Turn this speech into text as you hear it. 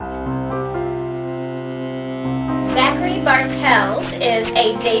Zachary Bartels is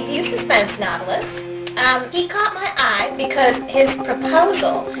a debut suspense novelist. He caught my eye because his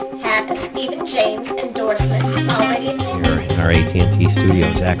proposal had a Stephen James endorsement already attached. Here in our AT&T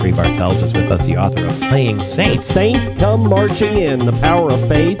studio, Zachary Bartels is with us, the author of Playing Saints. The Saints come marching in, the power of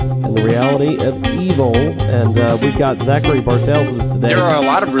faith and the reality of evil. And we've got Zachary Bartels with us today. There are a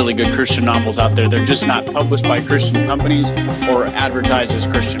lot of really good Christian novels out there. They're just not published by Christian companies or advertised as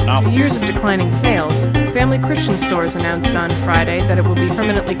Christian novels. Years of declining sales, Family Christian Stores announced on Friday that it will be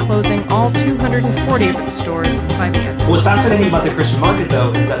permanently closing all 240 of its stores by the end. What's fascinating about the Christian market,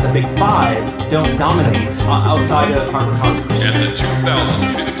 though, is that the big five don't dominate outside of HarperCollins Christian. And the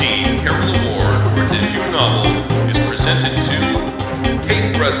 2015 Carol Award for debut novel is presented to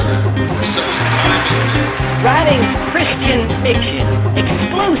Kate Breslin for Such a Time as This. Writing Christian fiction,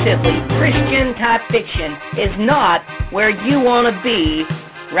 exclusively Christian-type fiction, is not where you want to be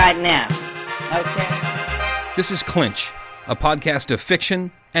right now. Okay? This is Clinch, a podcast of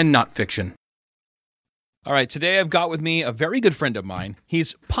fiction and not fiction. All right, today I've got with me a very good friend of mine.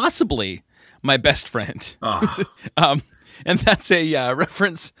 He's possibly my best friend. Oh. And that's a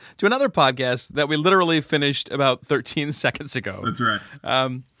reference to another podcast that we literally finished about 13 seconds ago. That's right.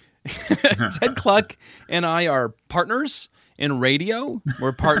 Ted Kluck and I are partners in radio.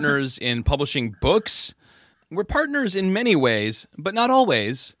 We're partners in publishing books. We're partners in many ways, but not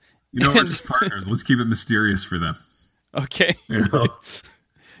always. We're just partners. Let's keep it mysterious for them. Okay.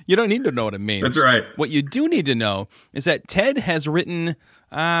 You don't need to know what it means. That's right. What you do need to know is that Ted has written,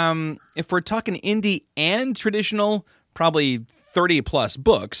 if we're talking indie and traditional, probably 30-plus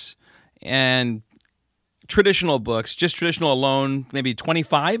books. And traditional books, just traditional alone, maybe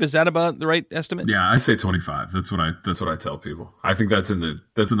 25. Is that about the right estimate? Yeah, I say 25. That's what I tell people. I think that's in the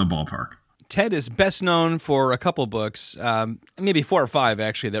ballpark. Ted is best known for a couple books, maybe 4 or 5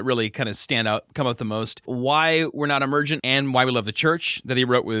 actually, that really kind of stand out, come up the most. Why We're Not Emergent and Why We Love the Church, that he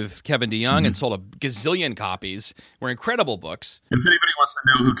wrote with Kevin DeYoung and sold a gazillion copies, were incredible books. If anybody wants to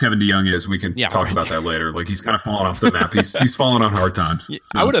know who Kevin DeYoung is, we can talk about that later. Like, he's kind of fallen off the map. He's fallen on hard times. So.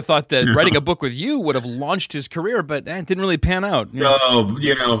 I would have thought that writing a book with you would have launched his career, but it didn't really pan out. No,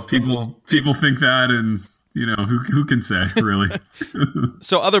 people think that, and who can say, really?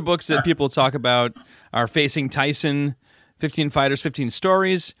 So other books that people talk about are Facing Tyson, 15 Fighters, 15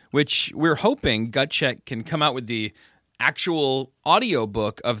 Stories, which we're hoping Gut Check can come out with the actual audio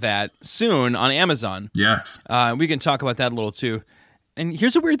book of that soon on Amazon. Yes. We can talk about that a little too. And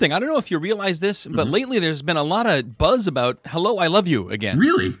here's a weird thing. I don't know if you realize this, but lately there's been a lot of buzz about Hello, I Love You again.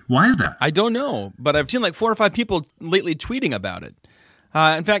 Really? Why is that? I don't know, but I've seen like 4 or 5 people lately tweeting about it.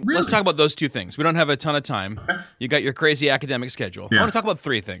 In fact, Let's talk about those 2 things. We don't have a ton of time. Okay. You got your crazy academic schedule. Yeah. I want to talk about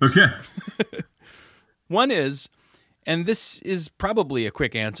 3 things. Okay. One is, and this is probably a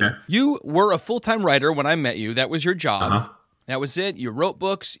quick answer, you were a full-time writer when I met you. That was your job. Uh-huh. That was it. You wrote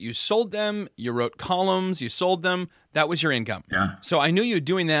books, you sold them, you wrote columns, you sold them. That was your income. Yeah. So I knew you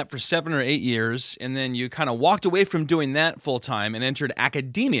doing that for 7 or 8 years, and then you kind of walked away from doing that full-time and entered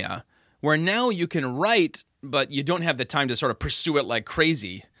academia, where now you can write, but you don't have the time to sort of pursue it like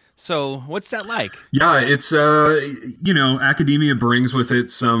crazy. So what's that like? Yeah, it's, academia brings with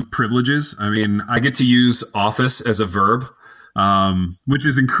it some privileges. I mean, I get to use office as a verb, which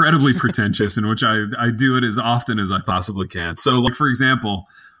is incredibly pretentious, in which I do it as often as I possibly can. So, like, for example,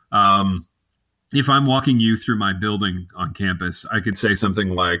 if I'm walking you through my building on campus, I could say something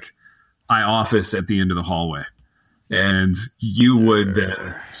like, I office at the end of the hallway. And you would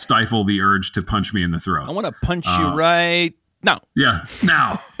then stifle the urge to punch me in the throat. I want to punch you right now. Yeah,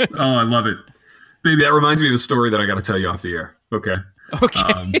 now. Oh, I love it. Baby, that reminds me of a story that I got to tell you off the air. Okay.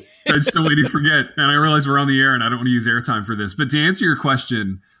 I just don't want you to forget. And I realize we're on the air and I don't want to use airtime for this. But to answer your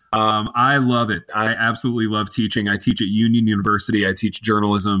question, I love it. I absolutely love teaching. I teach at Union University. I teach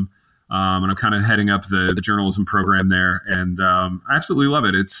journalism. And I'm kind of heading up the journalism program there. And I absolutely love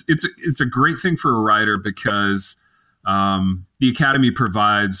it. It's a great thing for a writer because the academy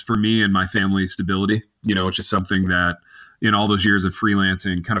provides for me and my family stability, which is something that in all those years of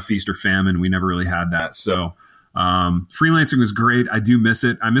freelancing, kind of feast or famine, we never really had that. So freelancing was great. I do miss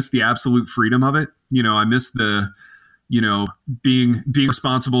it. I miss the absolute freedom of it. I miss the, being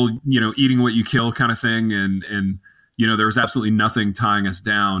responsible, eating what you kill kind of thing. And there was absolutely nothing tying us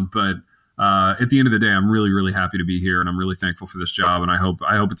down. But at the end of the day, I'm really, really happy to be here. And I'm really thankful for this job. And I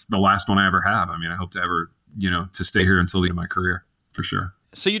hope it's the last one I ever have. I mean, I hope to ever to stay here until the end of my career, for sure.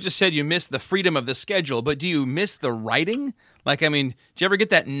 So you just said you miss the freedom of the schedule, but do you miss the writing? Like, I mean, do you ever get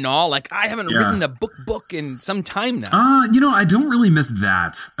that gnaw? Like, I haven't written a book in some time now. I don't really miss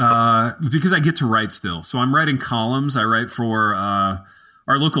that because I get to write still. So I'm writing columns. I write for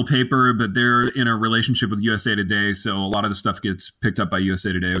our local paper, but they're in a relationship with USA Today. So a lot of the stuff gets picked up by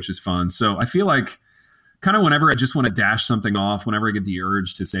USA Today, which is fun. So I feel like kind of whenever I just want to dash something off, whenever I get the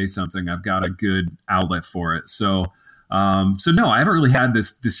urge to say something, I've got a good outlet for it. So no, I haven't really had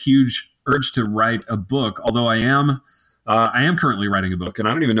this huge urge to write a book, although I am currently writing a book, and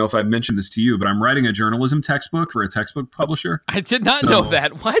I don't even know if I mentioned this to you, but I'm writing a journalism textbook for a textbook publisher. I did not know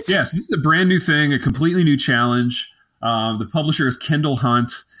that. What? Yes, this is a brand new thing, a completely new challenge. The publisher is Kendall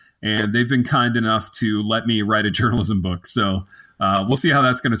Hunt, and they've been kind enough to let me write a journalism book. So we'll see how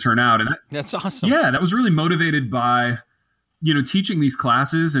that's going to turn out. And that's awesome. Yeah, that was really motivated by, teaching these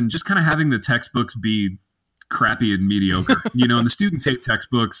classes and just kind of having the textbooks be crappy and mediocre. And the students hate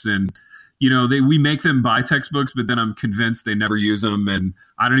textbooks, and we make them buy textbooks, but then I'm convinced they never use them, and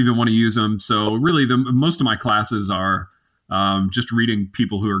I don't even want to use them. So really, most of my classes are just reading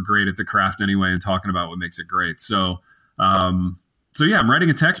people who are great at the craft anyway and talking about what makes it great. So yeah, I'm writing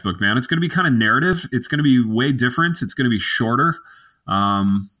a textbook, man. It's going to be kind of narrative. It's going to be way different. It's going to be shorter.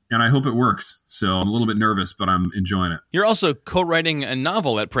 And I hope it works. So I'm a little bit nervous, but I'm enjoying it. You're also co-writing a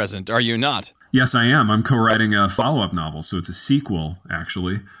novel at present, are you not? Yes, I am. I'm co-writing a follow-up novel. So it's a sequel,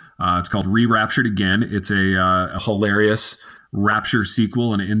 actually. It's called Re-Raptured Again. It's a hilarious Rapture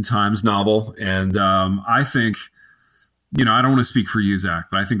sequel, an end times novel. And I think, I don't want to speak for you, Zach,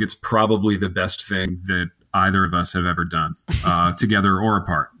 but I think it's probably the best thing that either of us have ever done, together or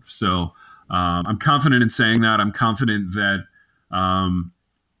apart. So I'm confident in saying that. I'm confident that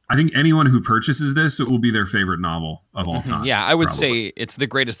I think anyone who purchases this, it will be their favorite novel of all time. Yeah, I would say it's the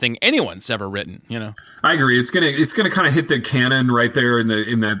greatest thing anyone's ever written. I agree. It's gonna kind of hit the canon right there in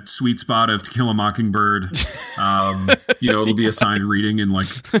that sweet spot of To Kill a Mockingbird. It'll be assigned reading in like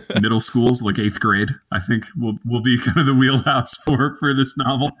middle schools, like 8th grade. I think will be kind of the wheelhouse for this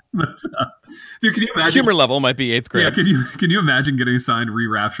novel. But dude, can you imagine? Humor level might be 8th grade. Yeah, can you imagine getting assigned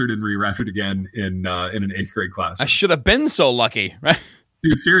Re-Raptured and Re-Raptured Again in an 8th grade class? I should have been so lucky, right?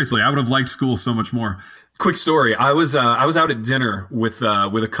 Dude, seriously, I would have liked school so much more. Quick story: I was out at dinner with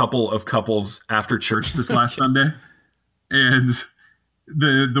a couple of couples after church this last Sunday, and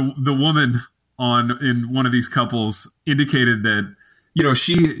the woman in one of these couples indicated that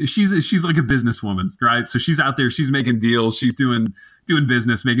she's like a businesswoman, right? So she's out there, she's making deals, she's doing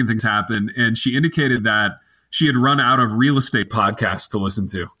business, making things happen, and she indicated that she had run out of real estate podcasts to listen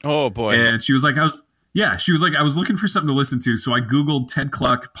to. Oh boy! And she was like, I was looking for something to listen to, so I Googled Ted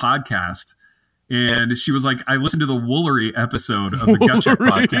Kluck podcast, and she was like, I listened to the Woolery episode of the Gutcheck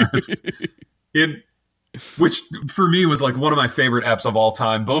podcast, which for me was like one of my favorite eps of all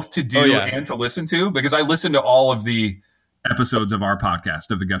time, both to do and to listen to, because I listened to all of the episodes of our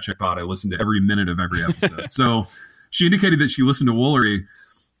podcast, of the Gutcheck Pod. I listened to every minute of every episode. So she indicated that she listened to Woolery,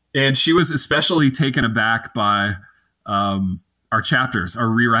 and she was especially taken aback by our chapters, our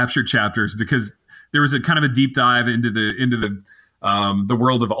Re-Raptured chapters, because there was a kind of a deep dive into the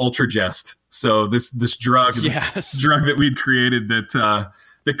world of Ultragest. So this drug, this drug that we'd created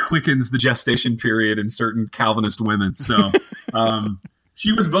that quickens the gestation period in certain Calvinist women. So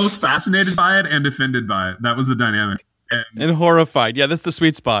she was both fascinated by it and offended by it. That was the dynamic. And horrified. Yeah, that's the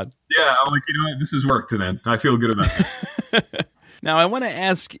sweet spot. Yeah, I'm like, what? This has worked then. I feel good about it. Now, I want to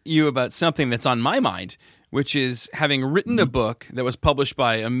ask you about something that's on my mind, which is having written a book that was published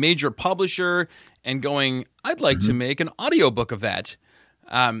by a major publisher and going, I'd like to make an audiobook of that.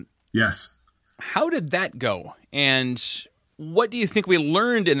 Yes. How did that go? And what do you think we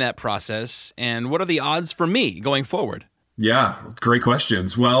learned in that process? And what are the odds for me going forward? Yeah, great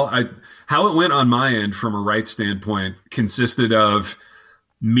questions. Well, how it went on my end from a right standpoint consisted of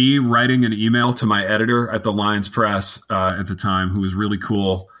me writing an email to my editor at the Lions Press at the time, who was really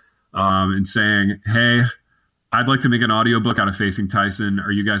cool, and saying, hey, I'd like to make an audiobook out of Facing Tyson.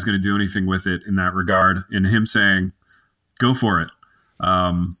 Are you guys going to do anything with it in that regard? And him saying, go for it.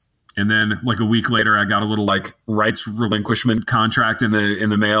 And then like a week later, I got a little like rights relinquishment contract in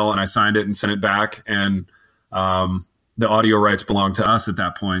the mail, and I signed it and sent it back. And the audio rights belonged to us at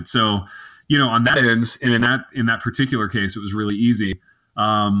that point. So, on that end, and in that particular case, it was really easy.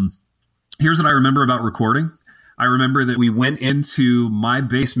 Here's what I remember about recording. I remember that we went into my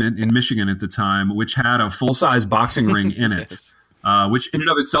basement in Michigan at the time, which had a full-size boxing ring in it, which in and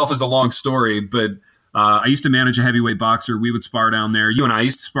of itself is a long story. But I used to manage a heavyweight boxer. We would spar down there. You and I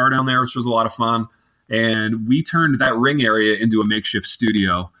used to spar down there, which was a lot of fun. And we turned that ring area into a makeshift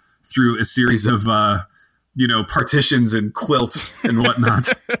studio through a series of partitions and quilts and whatnot,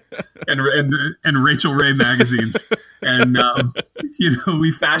 and Rachel Ray magazines, and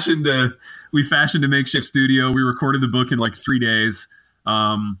we fashioned a makeshift studio. We recorded the book in like 3 days.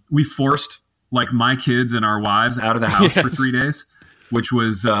 We forced like my kids and our wives out of the house for 3 days. which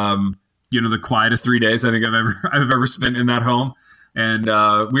was the quietest 3 days I think I've ever spent in that home. And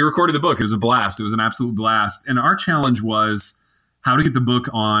we recorded the book. It was a blast. It was an absolute blast. And our challenge was how to get the book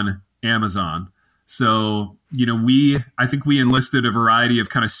on Amazon. So, I think we enlisted a variety of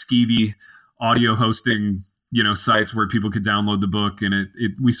kind of skeevy audio hosting, sites where people could download the book, and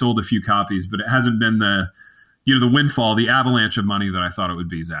we sold a few copies, but it hasn't been the windfall, the avalanche of money that I thought it would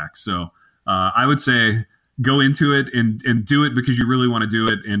be, Zach. So I would say go into it and do it because you really want to do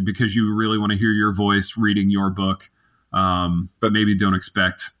it and because you really want to hear your voice reading your book. But maybe don't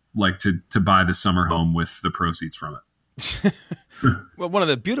expect to buy the summer home with the proceeds from it. Well, one of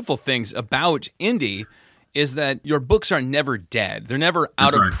the beautiful things about Indie is that your books are never dead. They're never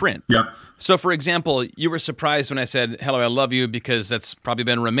out of print. Yep. So, for example, you were surprised when I said, "Hello, I love you," because that's probably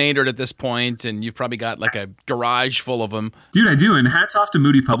been remaindered at this point, and you've probably got like a garage full of them. Dude, I do. And hats off to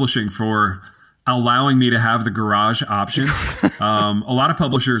Moody Publishing for allowing me to have the garage option. A lot of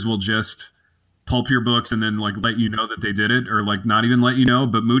publishers will just pulp your books and then let you know that they did it, or not even let you know.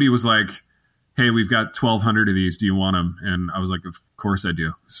 But Moody was like, "Hey, we've got 1,200 of these. Do you want them?" And I was like, "Of course I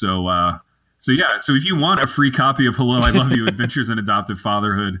do." So if you want a free copy of Hello, I Love You, Adventures in Adoptive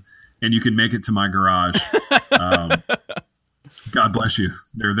Fatherhood, and you can make it to my garage, God bless you.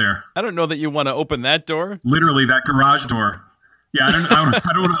 They're there. I don't know that you want to open that door. Literally that garage door. Yeah, I don't want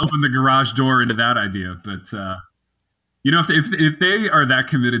to open the garage door into that idea, but if they are that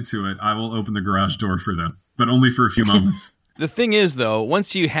committed to it, I will open the garage door for them, but only for a few moments. The thing is, though,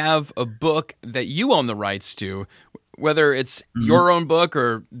 once you have a book that you own the rights to, whether it's your own book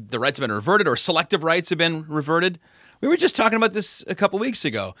or the rights have been reverted or selective rights have been reverted, we were just talking about this a couple weeks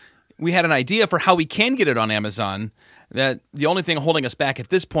ago. We had an idea for how we can get it on Amazon, that the only thing holding us back at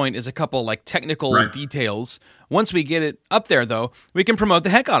this point is a couple technical details. Once we get it up there, though, we can promote the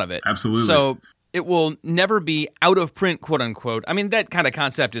heck out of it. Absolutely. So it will never be out of print, quote unquote. I mean, that kind of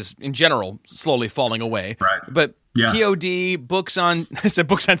concept is, in general, slowly falling away. Right. But POD, books on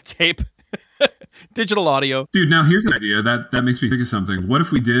tape, digital audio. Dude, now here's an idea that makes me think of something. What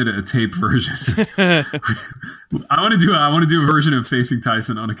if we did a tape version? I want to do a version of Facing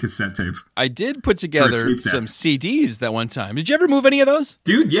Tyson on a cassette tape. I did put together some CDs that one time. Did you ever move any of those?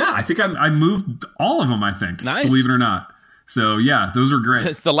 Dude, yeah. I think I moved all of them, I think. Nice. Believe it or not. So, yeah, those were great.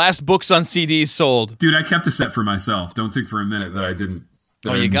 It's the last books on CDs sold. Dude, I kept a set for myself. Don't think for a minute that I didn't.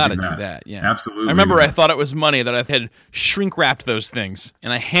 You got to do that. Yeah, absolutely. I remember I thought it was money that I had shrink wrapped those things,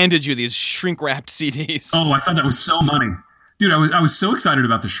 and I handed you these shrink wrapped CDs. Oh, I thought that was so money, dude. I was so excited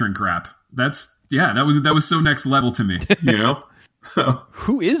about the shrink wrap. That was so next level to me.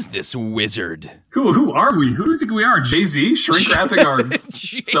 Who is this wizard? Who are we? Who do you think we are? Jay-Z shrink wrapping our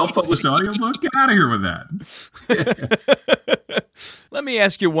self-published audiobook? Get out of here with that. Let me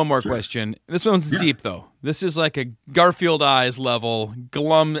ask you one more question. This one's deep, though. This is like a Garfield Eyes level,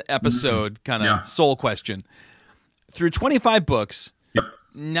 glum episode kind of soul question. Through 25 books,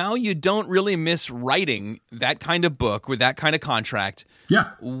 now you don't really miss writing that kind of book with that kind of contract.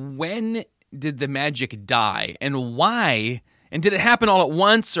 Yeah. When did the magic die, and why? And did it happen all at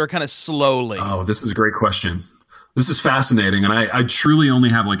once or kind of slowly? Oh, this is a great question. This is fascinating, and I truly only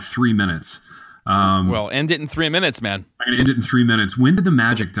have 3 minutes. Well, end it in 3 minutes, man. I'm going to end it in 3 minutes. When did the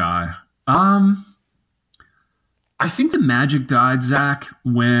magic die? I think the magic died, Zach,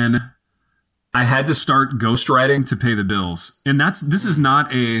 when I had to start ghostwriting to pay the bills. And this is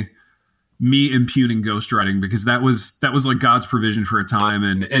not me impugning ghostwriting, because that was God's provision for a time.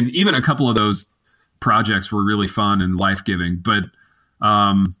 And even a couple of those projects were really fun and life-giving. But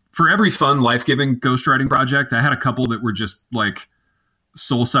for every fun, life-giving ghostwriting project, I had a couple that were just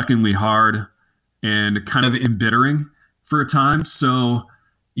soul-suckingly hard and kind of embittering for a time. So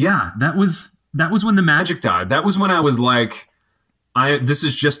yeah, that was when the magic died. That was when I was like, this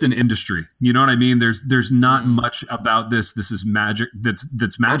is just an industry. You know what I mean? There's not much about this. This is magic.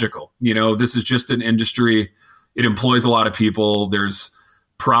 That's magical. This is just an industry. It employs a lot of people. There's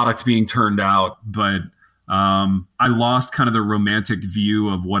product being turned out, but I lost kind of the romantic view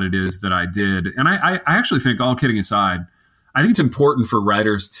of what it is that I did. And I actually think, all kidding aside, I think it's important for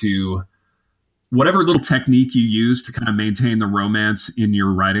writers to, whatever little technique you use to kind of maintain the romance in your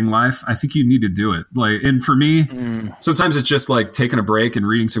writing life, I think you need to do it. And for me, sometimes it's just taking a break and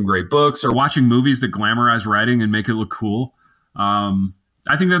reading some great books or watching movies that glamorize writing and make it look cool. I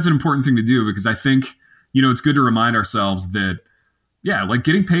think that's an important thing to do, because I think, it's good to remind ourselves that,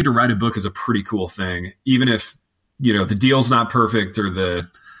 getting paid to write a book is a pretty cool thing, even if, the deal's not perfect or the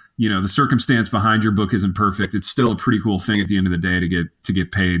circumstance behind your book isn't perfect. It's still a pretty cool thing at the end of the day to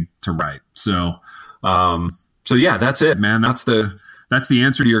get paid to write. So yeah, that's it, man. That's the that's the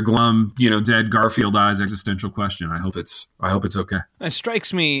answer to your glum, dead Garfield eyes existential question. I hope it's okay. It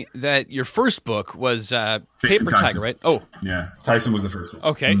strikes me that your first book was Paper Tyson. Tiger, right? Oh, yeah, Tyson was the first one.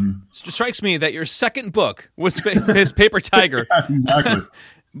 Okay. It strikes me that your second book was Paper Tiger. Yeah, exactly.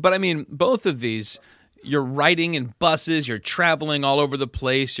 But I mean, both of these, you're riding in buses, you're traveling all over the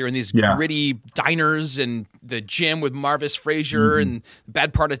place, you're in these gritty diners and the gym with Marvis Frazier and the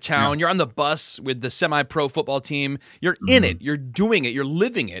bad part of town. You're on the bus with the semi-pro football team. You're in it. You're doing it. You're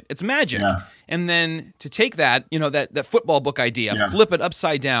living it. It's magic. Yeah. And then to take that, that football book idea, flip it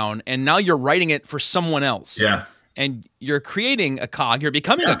upside down, and now you're writing it for someone else. Yeah. And you're creating a cog. You're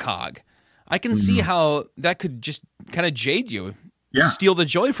becoming a cog. I can see how that could just kind of jade you, steal the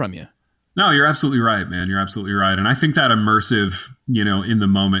joy from you. No, you're absolutely right, man. You're absolutely right. And I think that immersive, in the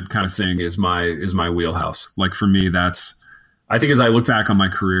moment kind of thing is my wheelhouse. Like for me, I think as I look back on my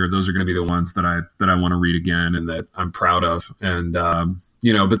career, those are going to be the ones that I want to read again and that I'm proud of. And,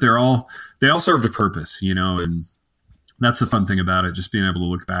 but they all served a purpose, and that's the fun thing about it. Just being able to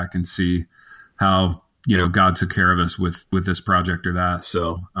look back and see how, God took care of us with this project or that.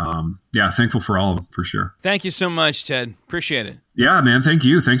 So, thankful for all of them, for sure. Thank you so much, Ted. Appreciate it. Yeah, man. Thank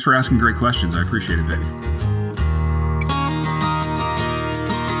you. Thanks for asking great questions. I appreciate it, baby.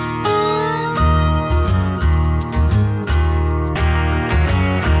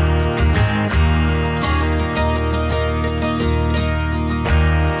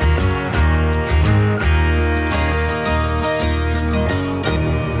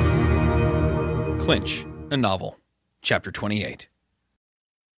 Clinch, a novel, Chapter 28.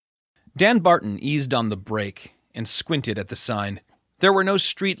 Dan Barton eased on the brake and squinted at the sign. There were no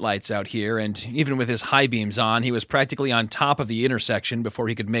streetlights out here, and even with his high beams on, he was practically on top of the intersection before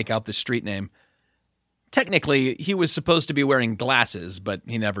he could make out the street name. Technically, he was supposed to be wearing glasses, but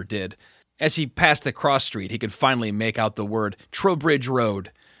he never did. As he passed the cross street, he could finally make out the word Trowbridge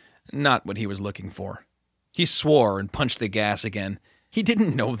Road. Not what he was looking for. He swore and punched the gas again. He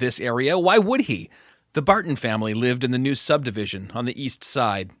didn't know this area. Why would he? The Barton family lived in the new subdivision on the east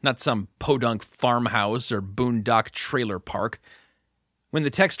side, not some podunk farmhouse or boondock trailer park. When the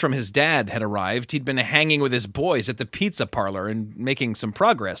text from his dad had arrived, he'd been hanging with his boys at the pizza parlor and making some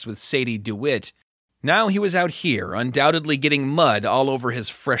progress with Sadie DeWitt. Now he was out here, undoubtedly getting mud all over his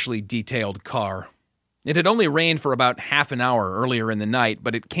freshly detailed car. It had only rained for about half an hour earlier in the night,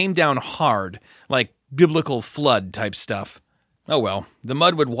 but it came down hard, like biblical flood type stuff. Oh well, the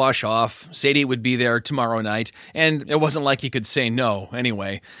mud would wash off, Sadie would be there tomorrow night, and it wasn't like he could say no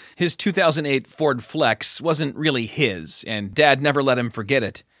anyway. His 2008 Ford Flex wasn't really his, and Dad never let him forget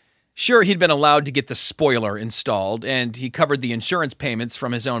it. Sure, he'd been allowed to get the spoiler installed, and he covered the insurance payments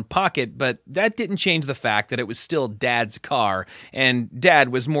from his own pocket, but that didn't change the fact that it was still Dad's car, and Dad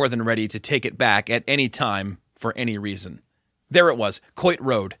was more than ready to take it back at any time for any reason. There it was, Coit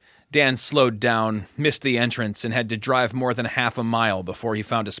Road. Dan slowed down, missed the entrance, and had to drive more than half a mile before he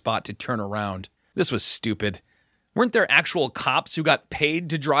found a spot to turn around. This was stupid. Weren't there actual cops who got paid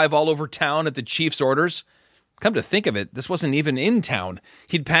to drive all over town at the chief's orders? Come to think of it, this wasn't even in town.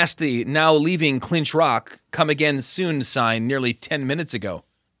 He'd passed the now leaving Clinch Rock, come again soon sign nearly 10 minutes ago.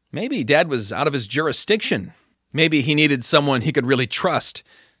 Maybe Dad was out of his jurisdiction. Maybe he needed someone he could really trust.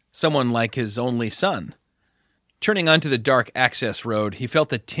 Someone like his only son. Turning onto the dark access road, he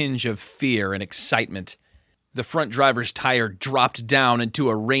felt a tinge of fear and excitement. The front driver's tire dropped down into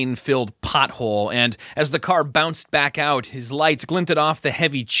a rain-filled pothole, and as the car bounced back out, his lights glinted off the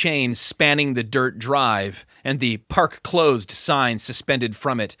heavy chain spanning the dirt drive, and the "Park Closed" sign suspended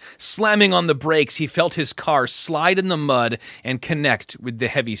from it. Slamming on the brakes, he felt his car slide in the mud and connect with the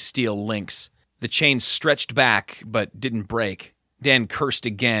heavy steel links. The chain stretched back, but didn't break. Dan cursed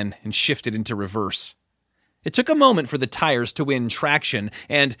again and shifted into reverse. It took a moment for the tires to win traction,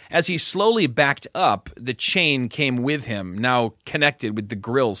 and as he slowly backed up, the chain came with him, now connected with the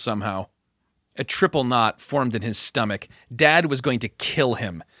grill somehow. A triple knot formed in his stomach. Dad was going to kill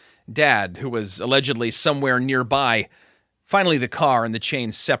him. Dad, who was allegedly somewhere nearby. Finally, the car and the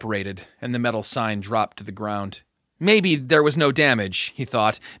chain separated, and the metal sign dropped to the ground. Maybe there was no damage, he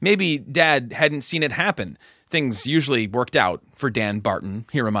thought. Maybe Dad hadn't seen it happen. Things usually worked out for Dan Barton,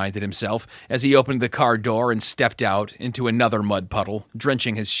 he reminded himself, as he opened the car door and stepped out into another mud puddle,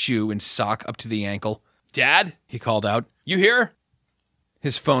 drenching his shoe and sock up to the ankle. "Dad," he called out, "you here?"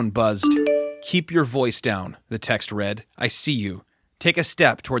 His phone buzzed. "Keep your voice down," the text read. "I see you. Take a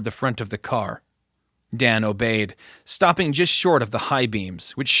step toward the front of the car." Dan obeyed, stopping just short of the high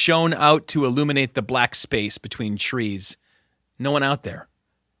beams, which shone out to illuminate the black space between trees. No one out there.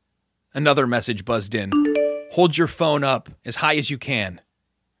 Another message buzzed in. "Hold your phone up as high as you can."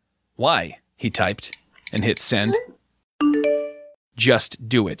 "Why?" he typed, and hit send. Just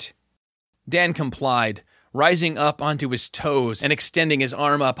do it. Dan complied, rising up onto his toes and extending his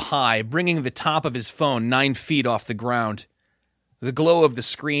arm up high, bringing the top of his phone 9 feet off the ground. The glow of the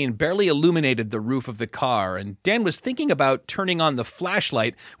screen barely illuminated the roof of the car, and Dan was thinking about turning on the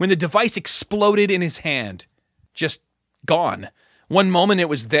flashlight when the device exploded in his hand. Just gone. One moment it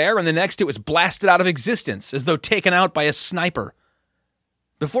was there, and the next it was blasted out of existence, as though taken out by a sniper.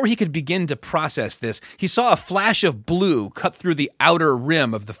 Before he could begin to process this, he saw a flash of blue cut through the outer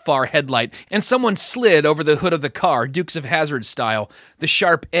rim of the far headlight, and someone slid over the hood of the car, Dukes of Hazzard style. The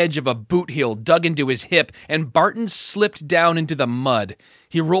sharp edge of a boot heel dug into his hip, and Barton slipped down into the mud.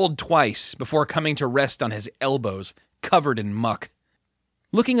 He rolled twice before coming to rest on his elbows, covered in muck.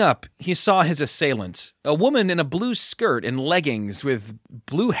 Looking up, he saw his assailant, a woman in a blue skirt and leggings with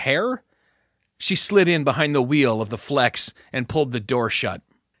blue hair. She slid in behind the wheel of the Flex and pulled the door shut.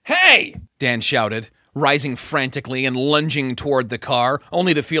 "Hey!" Dan shouted, rising frantically and lunging toward the car,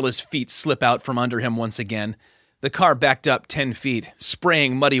 only to feel his feet slip out from under him once again. The car backed up 10 feet,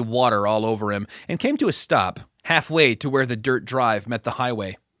 spraying muddy water all over him, and came to a stop, halfway to where the dirt drive met the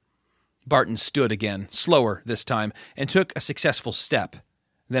highway. Barton stood again, slower this time, and took a successful step,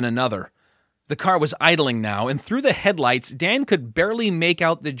 then another. The car was idling now, and through the headlights, Dan could barely make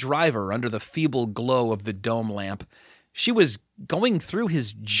out the driver under the feeble glow of the dome lamp. She was going through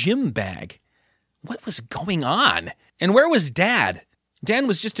his gym bag. What was going on? And where was Dad? Dan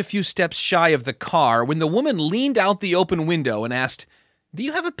was just a few steps shy of the car when the woman leaned out the open window and asked, "Do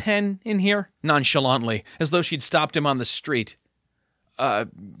you have a pen in here?" nonchalantly, as though she'd stopped him on the street.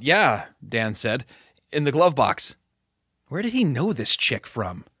 Yeah, Dan said. "In the glove box." Where did he know this chick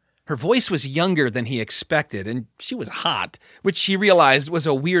from? Her voice was younger than he expected, and she was hot, which he realized was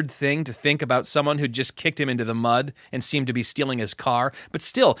a weird thing to think about someone who'd just kicked him into the mud and seemed to be stealing his car. But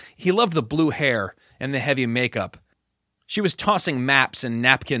still, he loved the blue hair and the heavy makeup. She was tossing maps and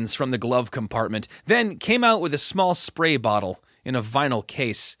napkins from the glove compartment, then came out with a small spray bottle in a vinyl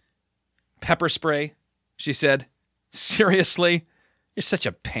case. "Pepper spray?" she said. "Seriously? You're such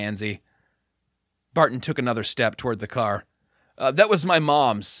a pansy." Barton took another step toward the car. That was my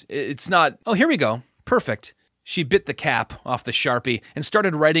mom's. It's not... Oh, here we go. Perfect. She bit the cap off the Sharpie and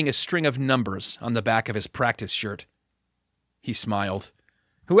started writing a string of numbers on the back of his practice shirt. He smiled.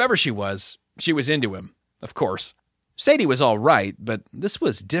 Whoever she was into him, of course. Sadie was all right, but this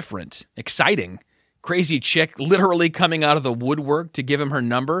was different, exciting. Crazy chick literally coming out of the woodwork to give him her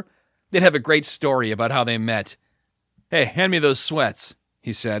number. They'd have a great story about how they met. "Hey, hand me those sweats,"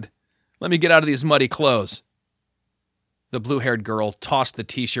 he said. "Let me get out of these muddy clothes." The blue-haired girl tossed the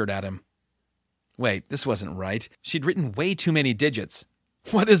T-shirt at him. Wait, this wasn't right. She'd written way too many digits.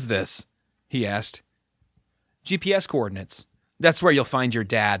 "What is this?" he asked. "GPS coordinates. That's where you'll find your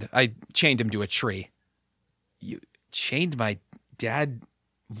dad. I chained him to a tree." "You chained my dad?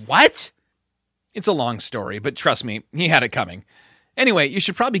 What?" It's a long story, but trust me, he had it coming. Anyway, you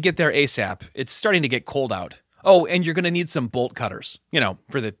should probably get there ASAP. It's starting to get cold out. Oh, and you're going to need some bolt cutters,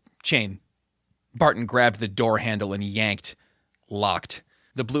 for the chain. Barton grabbed the door handle and yanked. Locked.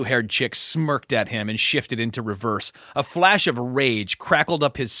 The blue-haired chick smirked at him and shifted into reverse. A flash of rage crackled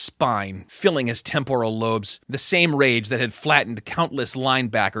up his spine, filling his temporal lobes, the same rage that had flattened countless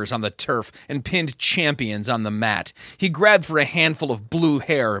linebackers on the turf and pinned champions on the mat. He grabbed for a handful of blue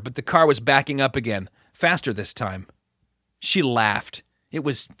hair, but the car was backing up again, faster this time. She laughed. It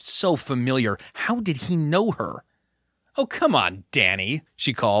was so familiar. How did he know her? "Oh, come on, Danny,"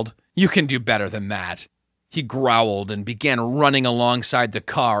 she called. "You can do better than that." He growled and began running alongside the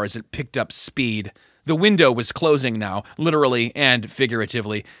car as it picked up speed. The window was closing now, literally and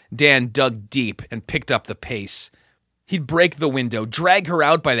figuratively. Dan dug deep and picked up the pace. He'd break the window, drag her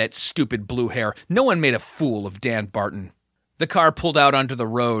out by that stupid blue hair. No one made a fool of Dan Barton. The car pulled out onto the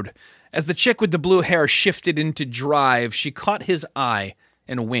road. As the chick with the blue hair shifted into drive, she caught his eye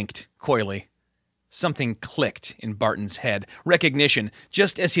and winked coyly. Something clicked in Barton's head. Recognition,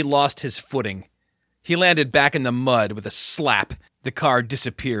 just as he lost his footing. He landed back in the mud with a slap. The car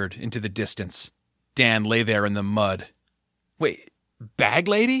disappeared into the distance. Dan lay there in the mud. Wait, bag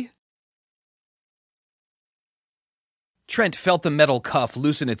lady? Trent felt the metal cuff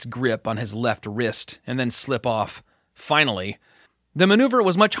loosen its grip on his left wrist and then slip off. Finally. The maneuver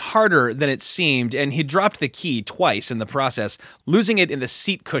was much harder than it seemed, and he dropped the key twice in the process, losing it in the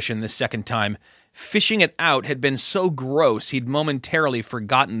seat cushion the second time. Fishing it out had been so gross he'd momentarily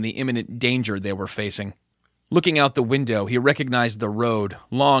forgotten the imminent danger they were facing. Looking out the window, he recognized the road,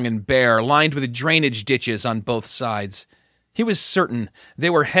 long and bare, lined with drainage ditches on both sides. He was certain they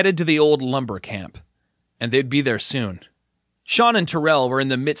were headed to the old lumber camp, and they'd be there soon. Sean and Terrell were in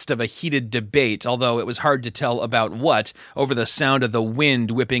the midst of a heated debate, although it was hard to tell about what, over the sound of the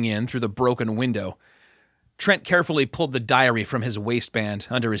wind whipping in through the broken window. Trent carefully pulled the diary from his waistband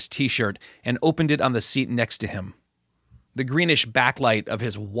under his t-shirt and opened it on the seat next to him. The greenish backlight of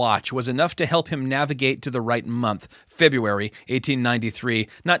his watch was enough to help him navigate to the right month, February 1893,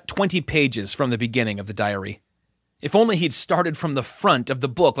 not 20 pages from the beginning of the diary. If only he'd started from the front of the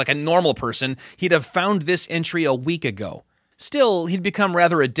book like a normal person, he'd have found this entry a week ago. Still, he'd become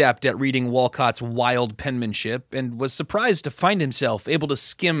rather adept at reading Walcott's wild penmanship and was surprised to find himself able to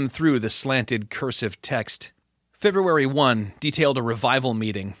skim through the slanted cursive text. February 1 detailed a revival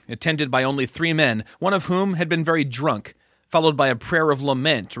meeting, attended by only 3 men, one of whom had been very drunk, followed by a prayer of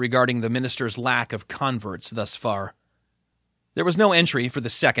lament regarding the minister's lack of converts thus far. There was no entry for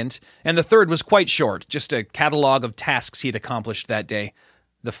the second, and the third was quite short, just a catalog of tasks he'd accomplished that day.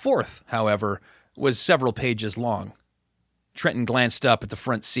 The fourth, however, was several pages long. Trenton glanced up at the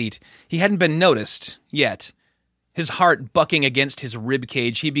front seat. He hadn't been noticed yet. His heart bucking against his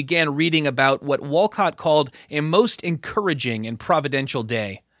ribcage, he began reading about what Walcott called a most encouraging and providential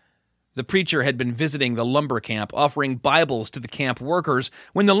day. The preacher had been visiting the lumber camp, offering Bibles to the camp workers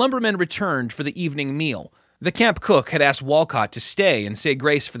when the lumbermen returned for the evening meal. The camp cook had asked Walcott to stay and say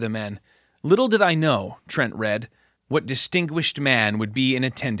grace for the men. Little did I know, Trent read, what distinguished man would be in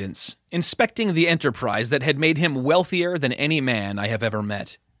attendance, inspecting the enterprise that had made him wealthier than any man I have ever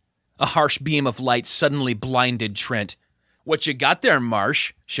met. A harsh beam of light suddenly blinded Trent. "What you got there,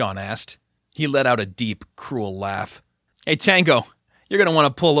 Marsh?" Sean asked. He let out a deep, cruel laugh. "Hey, Tango, you're going to want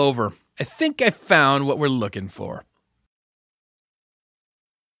to pull over. I think I found what we're looking for."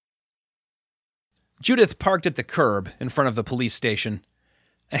 Judith parked at the curb in front of the police station.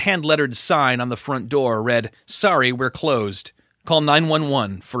 A hand-lettered sign on the front door read, "Sorry, we're closed. Call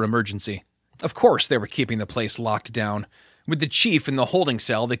 911 for emergency." Of course they were keeping the place locked down. With the chief in the holding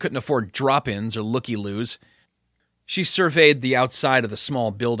cell, they couldn't afford drop-ins or looky-loos. She surveyed the outside of the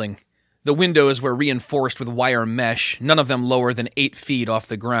small building. The windows were reinforced with wire mesh, none of them lower than 8 feet off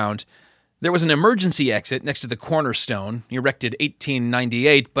the ground. There was an emergency exit next to the cornerstone, erected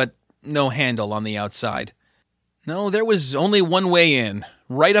 1898, but no handle on the outside. No, there was only one way in,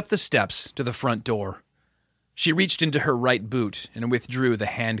 right up the steps to the front door. She reached into her right boot and withdrew the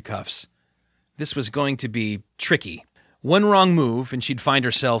handcuffs. This was going to be tricky. One wrong move and she'd find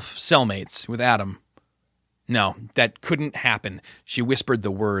herself cellmates with Adam. No, that couldn't happen. She whispered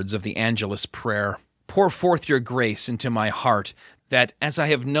the words of the Angelus prayer. "Pour forth your grace into my heart, that as I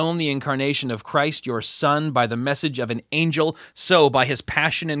have known the incarnation of Christ, your Son, by the message of an angel, so by his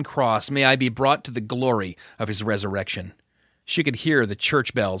passion and cross may I be brought to the glory of his resurrection." She could hear the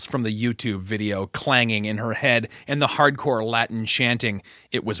church bells from the YouTube video clanging in her head and the hardcore Latin chanting.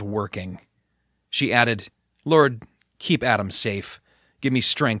 It was working. She added, "Lord, keep Adam safe. Give me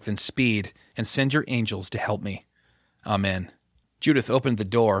strength and speed, and send your angels to help me. Amen." Judith opened the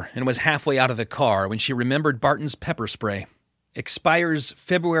door and was halfway out of the car when she remembered Barton's pepper spray. "Expires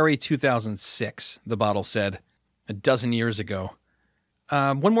February 2006, the bottle said. 12 years ago.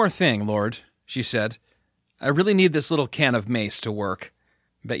 One more thing, Lord," she said. "I really need this little can of mace to work.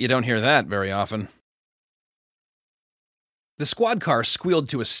 Bet you don't hear that very often." The squad car squealed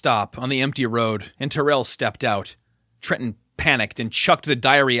to a stop on the empty road, and Terrell stepped out. Trenton panicked and chucked the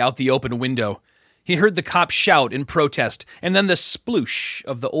diary out the open window. He heard the cop shout in protest, and then the sploosh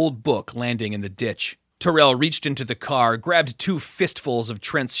of the old book landing in the ditch. Terrell reached into the car, grabbed 2 fistfuls of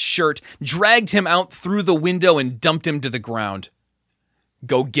Trent's shirt, dragged him out through the window, and dumped him to the ground.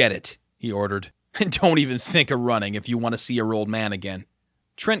 "Go get it," he ordered. "And don't even think of running if you want to see your old man again."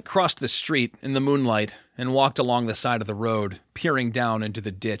 Trent crossed the street in the moonlight and walked along the side of the road, peering down into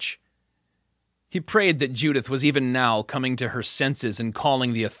the ditch. He prayed that Judith was even now coming to her senses and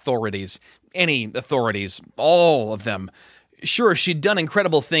calling the authorities. Any authorities. All of them. Sure, she'd done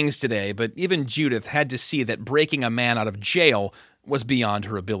incredible things today, but even Judith had to see that breaking a man out of jail was beyond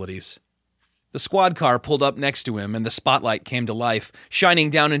her abilities. The squad car pulled up next to him, and the spotlight came to life, shining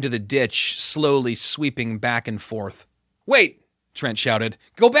down into the ditch, slowly sweeping back and forth. "Wait!" Trent shouted.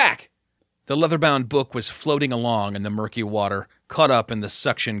 "Go back!" The leather-bound book was floating along in the murky water, caught up in the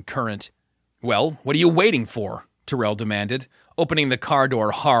suction current. "Well, what are you waiting for?" Terrell demanded, opening the car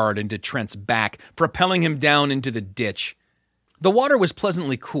door hard into Trent's back, propelling him down into the ditch. The water was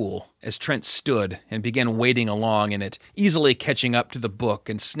pleasantly cool as Trent stood and began wading along in it, easily catching up to the book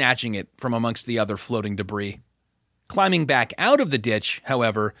and snatching it from amongst the other floating debris. Climbing back out of the ditch,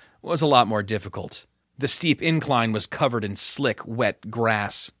 however, was a lot more difficult. The steep incline was covered in slick, wet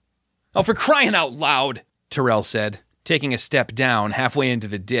grass. "Oh, for crying out loud!" Terrell said, taking a step down halfway into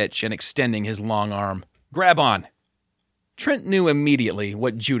the ditch and extending his long arm. "Grab on." Trent knew immediately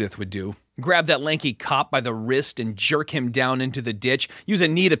what Judith would do. Grab that lanky cop by the wrist and jerk him down into the ditch, use a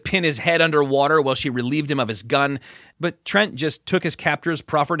knee to pin his head underwater while she relieved him of his gun. But Trent just took his captor's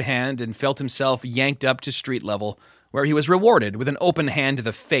proffered hand and felt himself yanked up to street level, where he was rewarded with an open hand to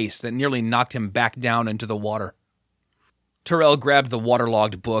the face that nearly knocked him back down into the water. Terrell grabbed the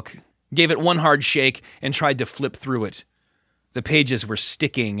waterlogged book, gave it one hard shake, and tried to flip through it. The pages were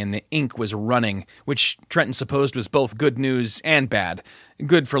sticking and the ink was running, which Trenton supposed was both good news and bad.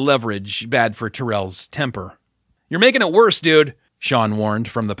 Good for leverage, bad for Terrell's temper. "You're making it worse, dude," Sean warned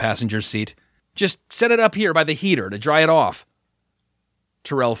from the passenger seat. "Just set it up here by the heater to dry it off."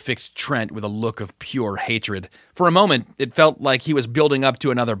 Terrell fixed Trent with a look of pure hatred. For a moment, it felt like he was building up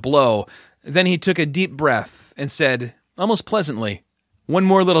to another blow. Then he took a deep breath and said, almost pleasantly, "One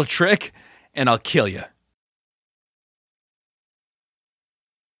more little trick, and I'll kill you."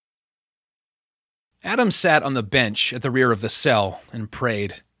 Adam sat on the bench at the rear of the cell and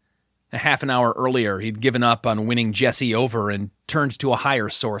prayed. A half an hour earlier, he'd given up on winning Jesse over and turned to a higher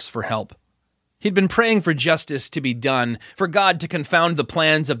source for help. He'd been praying for justice to be done, for God to confound the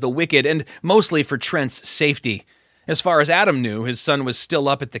plans of the wicked, and mostly for Trent's safety. As far as Adam knew, his son was still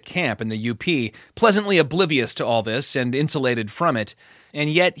up at the camp in the UP, pleasantly oblivious to all this and insulated from it,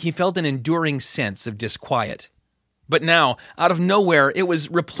 and yet he felt an enduring sense of disquiet. But now, out of nowhere, it was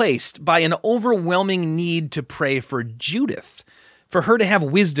replaced by an overwhelming need to pray for Judith, for her to have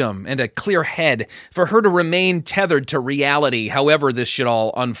wisdom and a clear head, for her to remain tethered to reality, however this should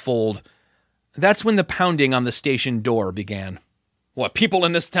all unfold. That's when the pounding on the station door began. "What, people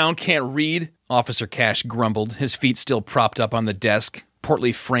in this town can't read?" Officer Cash grumbled, his feet still propped up on the desk,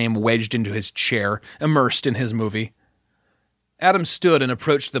 portly frame wedged into his chair, immersed in his movie. Adam stood and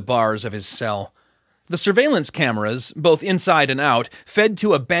approached the bars of his cell. The surveillance cameras, both inside and out, fed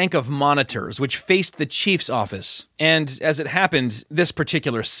to a bank of monitors which faced the chief's office. And, as it happened, this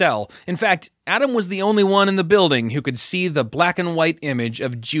particular cell. In fact, Adam was the only one in the building who could see the black and white image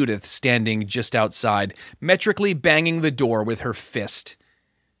of Judith standing just outside, metrically banging the door with her fist.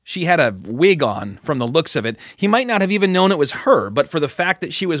 She had a wig on, from the looks of it. He might not have even known it was her, but for the fact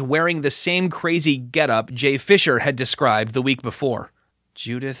that she was wearing the same crazy getup Jay Fisher had described the week before.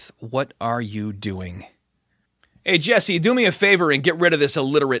 "Judith, what are you doing?" "Hey, Jesse, do me a favor and get rid of this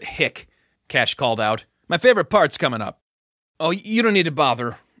illiterate hick," Cash called out. "My favorite part's coming up." "Oh, you don't need to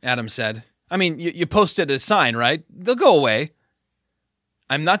bother," Adam said. "I mean, you posted a sign, right? They'll go away."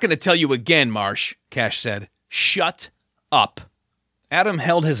 "I'm not going to tell you again, Marsh," Cash said. "Shut up." Adam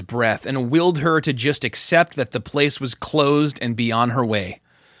held his breath and willed her to just accept that the place was closed and be on her way.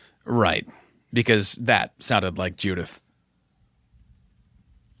 Right, because that sounded like Judith.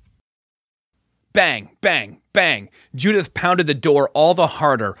 Bang, bang, bang. Judith pounded the door all the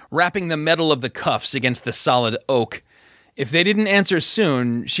harder, rapping the metal of the cuffs against the solid oak. If they didn't answer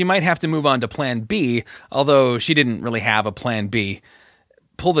soon, she might have to move on to Plan B, although she didn't really have a Plan B.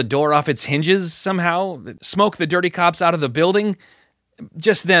 Pull the door off its hinges somehow? Smoke the dirty cops out of the building?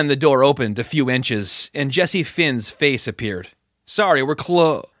 Just then, the door opened a few inches, and Jesse Finn's face appeared. "Sorry, we're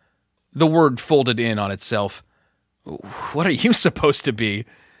The word folded in on itself. "What are you supposed to be?"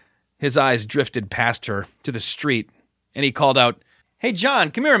 His eyes drifted past her, to the street, and he called out, "Hey,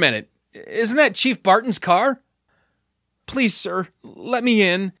 John, come here a minute. Isn't that Chief Barton's car?" "Please, sir, let me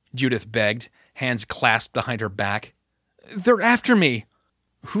in," Judith begged, hands clasped behind her back. "They're after me."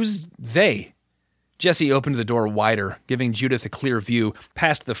 "Who's they?" Jesse opened the door wider, giving Judith a clear view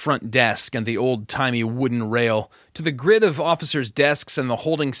past the front desk and the old-timey wooden rail, to the grid of officers' desks and the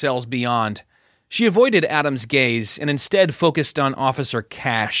holding cells beyond. She avoided Adam's gaze and instead focused on Officer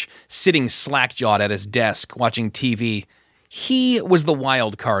Cash, sitting slack-jawed at his desk, watching TV. He was the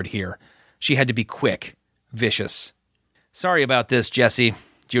wild card here. She had to be quick, vicious. "Sorry about this, Jesse,"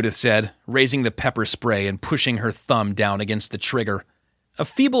 Judith said, raising the pepper spray and pushing her thumb down against the trigger. A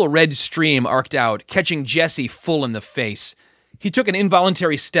feeble red stream arced out, catching Jesse full in the face. He took an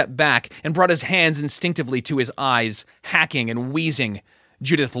involuntary step back and brought his hands instinctively to his eyes, hacking and wheezing.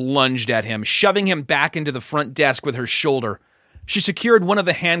 Judith lunged at him, shoving him back into the front desk with her shoulder. She secured one of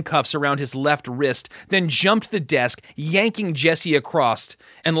the handcuffs around his left wrist, then jumped the desk, yanking Jesse across,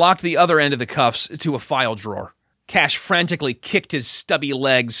 and locked the other end of the cuffs to a file drawer. Cash frantically kicked his stubby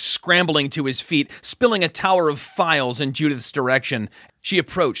legs, scrambling to his feet, spilling a tower of files in Judith's direction. She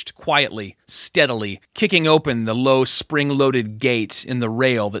approached quietly, steadily, kicking open the low spring-loaded gate in the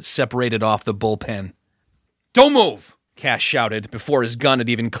rail that separated off the bullpen. "Don't move!" Cash shouted before his gun had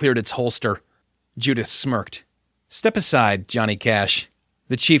even cleared its holster. Judith smirked. "Step aside, Johnny Cash.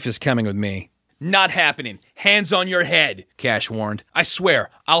 The chief is coming with me." "Not happening. Hands on your head," Cash warned. "I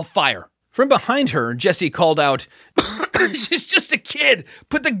swear, I'll fire." From behind her, Jesse called out, "She's just a kid!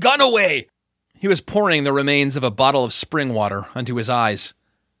 Put the gun away!" He was pouring the remains of a bottle of spring water onto his eyes.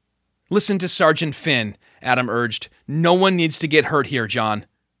 "Listen to Sergeant Finn," Adam urged. "No one needs to get hurt here, John."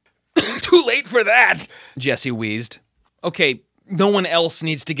 "Too late for that," Jesse wheezed. "Okay, no one else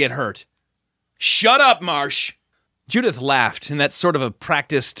needs to get hurt." "Shut up, Marsh." Judith laughed in that sort of a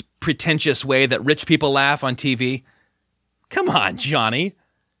practiced, pretentious way that rich people laugh on TV. "Come on, Johnny.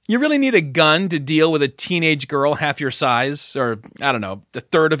 You really need a gun to deal with a teenage girl half your size, or, I don't know, a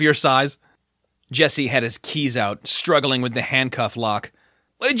third of your size?" Jesse had his keys out, struggling with the handcuff lock.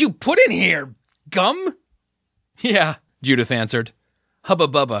 "What did you put in here? Gum?" "Yeah," Judith answered. "Hubba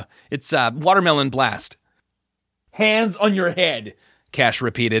bubba. It's watermelon blast." "Hands on your head," Cash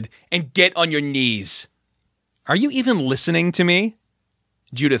repeated, "and get on your knees." "Are you even listening to me?"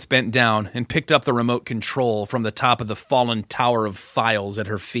 Judith bent down and picked up the remote control from the top of the fallen tower of files at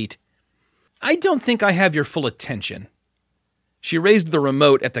her feet. "I don't think I have your full attention." She raised the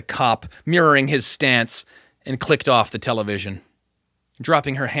remote at the cop, mirroring his stance, and clicked off the television.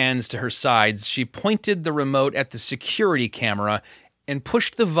 Dropping her hands to her sides, she pointed the remote at the security camera and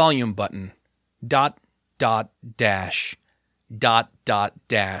pushed the volume button. ...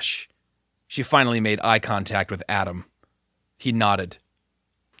 She finally made eye contact with Adam. He nodded.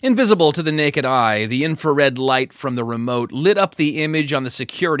 Invisible to the naked eye, the infrared light from the remote lit up the image on the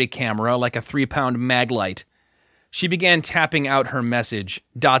security camera like a 3-pound mag light. She began tapping out her message,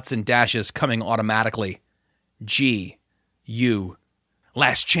 dots and dashes coming automatically. G. U.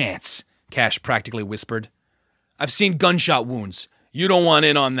 "Last chance," Cash practically whispered. "I've seen gunshot wounds. You don't want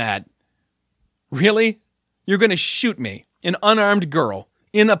in on that." "Really? You're going to shoot me, an unarmed girl,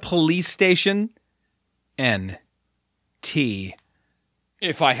 in a police station?" N. T.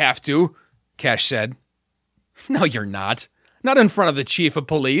 "If I have to," Cash said. "No, you're not. Not in front of the chief of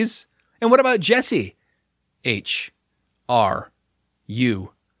police. And what about Jesse?" H. R.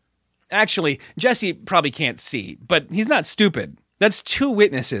 U. Actually, Jesse probably can't see, but he's not stupid. That's 2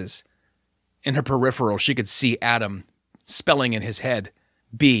 witnesses. In her peripheral, she could see Adam, spelling in his head.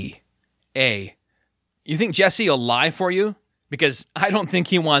 B. A. "You think Jesse will lie for you? Because I don't think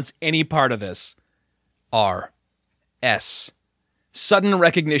he wants any part of this." R. S. Sudden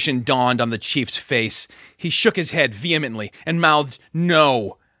recognition dawned on the chief's face. He shook his head vehemently and mouthed,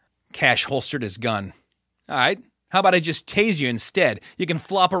 "No." Cash holstered his gun. "All right, how about I just tase you instead? You can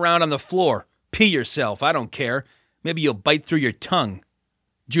flop around on the floor. Pee yourself, I don't care. Maybe you'll bite through your tongue."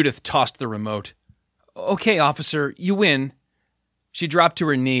 Judith tossed the remote. "Okay, officer, you win." She dropped to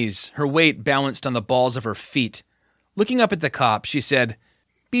her knees, her weight balanced on the balls of her feet. Looking up at the cop, she said,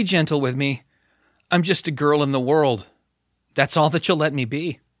 "Be gentle with me. I'm just a girl in the world. That's all that you'll let me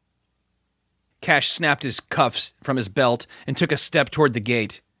be." Cash snapped his cuffs from his belt and took a step toward the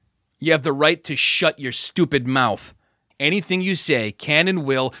gate. "You have the right to shut your stupid mouth. Anything you say can and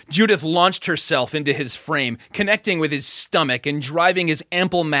will." Judith launched herself into his frame, connecting with his stomach and driving his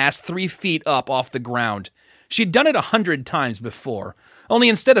ample mass 3 feet up off the ground. She'd done it 100 times before, only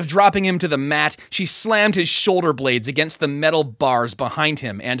instead of dropping him to the mat, she slammed his shoulder blades against the metal bars behind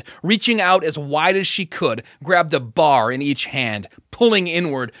him and, reaching out as wide as she could, grabbed a bar in each hand, pulling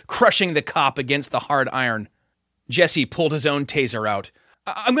inward, crushing the cop against the hard iron. Jesse pulled his own taser out.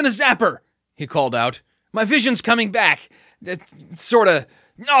 "I'm gonna zap her," he called out. "My vision's coming back. Sorta."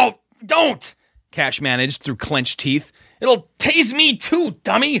 "No, don't," Cash managed through clenched teeth. "It'll tase me too,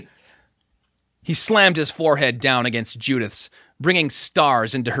 dummy." He slammed his forehead down against Judith's, bringing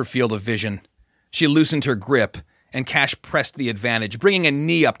stars into her field of vision. She loosened her grip, and Cash pressed the advantage, bringing a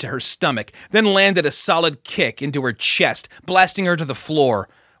knee up to her stomach, then landed a solid kick into her chest, blasting her to the floor,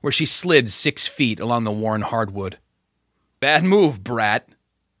 where she slid 6 feet along the worn hardwood. "Bad move, brat,"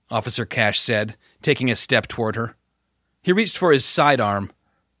 Officer Cash said, taking a step toward her. He reached for his sidearm.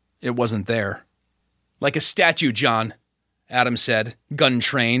 It wasn't there. "Like a statue, John," Adam said, gun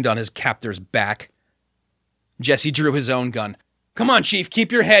trained on his captor's back. Jesse drew his own gun. "Come on, Chief,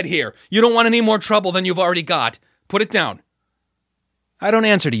 keep your head here. You don't want any more trouble than you've already got. Put it down." "I don't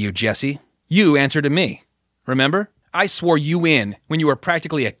answer to you, Jesse. You answer to me. Remember? I swore you in when you were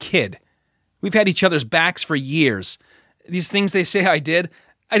practically a kid. We've had each other's backs for years. These things they say I did,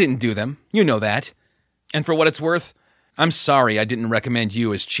 I didn't do them. You know that. And for what it's worth, I'm sorry I didn't recommend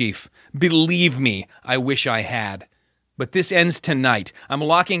you as chief. Believe me, I wish I had. But this ends tonight. I'm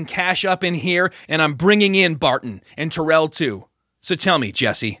locking Cash up in here, and I'm bringing in Barton, and Terrell too. So tell me,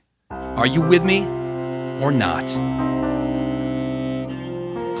 Jesse, are you with me or not?"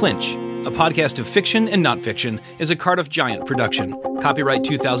 Clinch, a podcast of fiction and not fiction, is a Cardiff Giant production. Copyright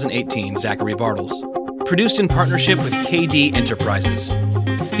 2018, Zachary Bartels. Produced in partnership with KD Enterprises.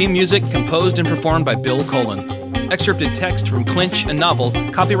 Theme music composed and performed by Bill Colin. Excerpted text from Clinch and novel,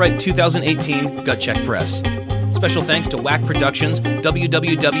 copyright 2018, Gut Check Press. Special thanks to Whack Productions,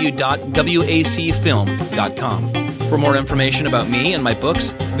 www.wacfilm.com. For more information about me and my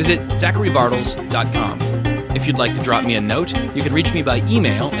books, visit zacharybartles.com. If you'd like to drop me a note, you can reach me by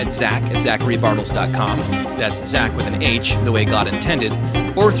email at zach@zacharybartles.com. That's Zach with an H, the way God intended,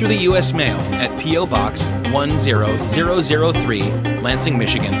 or through the U.S. Mail at P.O. Box 10003, Lansing,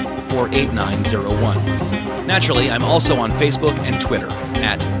 Michigan 48901. Naturally, I'm also on Facebook and Twitter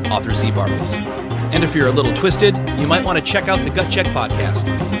at Author Z. Bartles. And if you're a little twisted, you might want to check out the Gut Check podcast,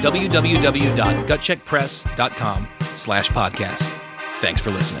 www.gutcheckpress.com/podcast. Thanks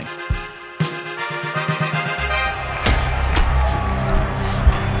for listening.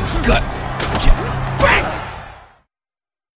 Gut Check Press!